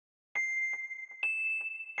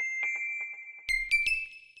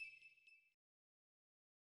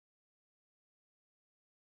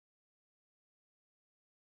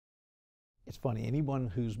It's funny, anyone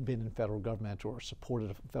who's been in federal government or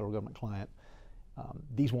supported a federal government client,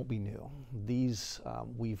 these won't be new. These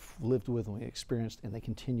we've lived with and we experienced, and they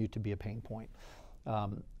continue to be a pain point.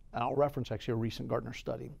 And I'll reference actually a recent Gartner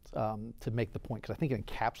study to make the point, because I think it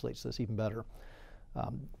encapsulates this even better.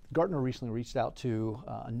 Gartner recently reached out to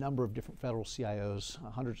a number of different federal CIOs,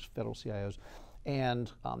 hundreds of federal CIOs,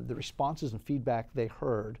 and the responses and feedback they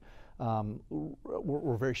heard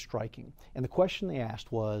were very striking. And the question they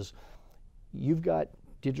asked was, you've got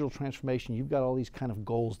digital transformation, you've got all these kind of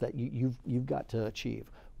goals that you've got to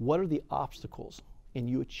achieve. What are the obstacles in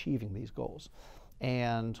you achieving these goals?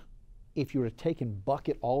 And if you were to take and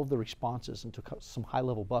bucket all of the responses into some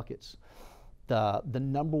high-level buckets, the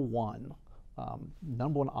number one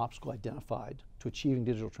obstacle identified to achieving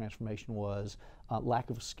digital transformation was lack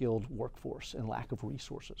of a skilled workforce and lack of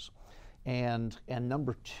resources. And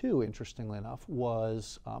number two, interestingly enough,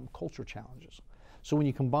 was culture challenges. So when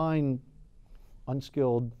you combine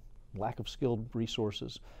unskilled, lack of skilled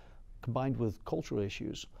resources, combined with cultural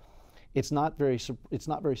issues, it's not very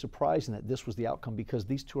surprising that this was the outcome, because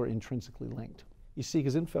these two are intrinsically linked. You see,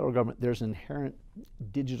 because in federal government there's an inherent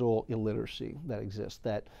digital illiteracy that exists,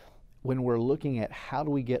 that when we're looking at how do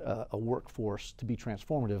we get a workforce to be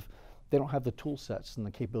transformative, they don't have the tool sets and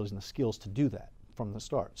the capabilities and the skills to do that from the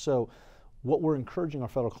start. So what we're encouraging our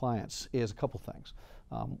federal clients is a couple things.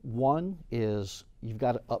 One is you've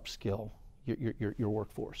got to upskill your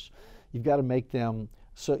workforce. You've got to make them,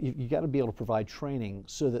 so you've got to be able to provide training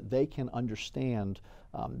so that they can understand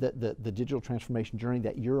the digital transformation journey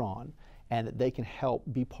that you're on, and that they can help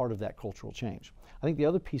be part of that cultural change. I think the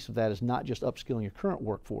other piece of that is not just upskilling your current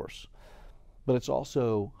workforce, but it's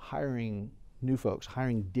also hiring new folks,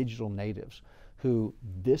 hiring digital natives who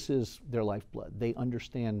this is their lifeblood. They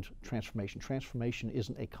understand transformation. Transformation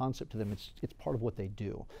isn't a concept to them, it's part of what they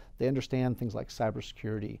do. They understand things like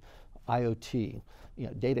cybersecurity, IoT,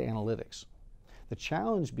 data analytics. The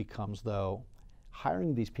challenge becomes, though,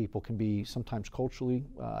 hiring these people can be sometimes culturally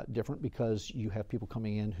different, because you have people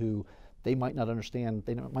coming in who they might not understand,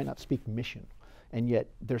 they might not speak mission, and yet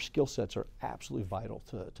their skill sets are absolutely vital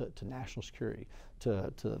to national security,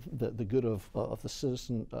 to the good of the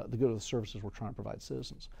citizen, the good of the services we're trying to provide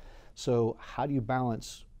citizens. So how do you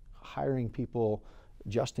balance hiring people,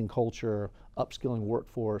 adjusting culture, upskilling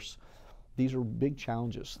workforce? These are big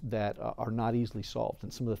challenges that are not easily solved,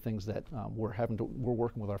 and some of the things that we're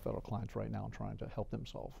working with our federal clients right now and trying to help them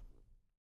solve.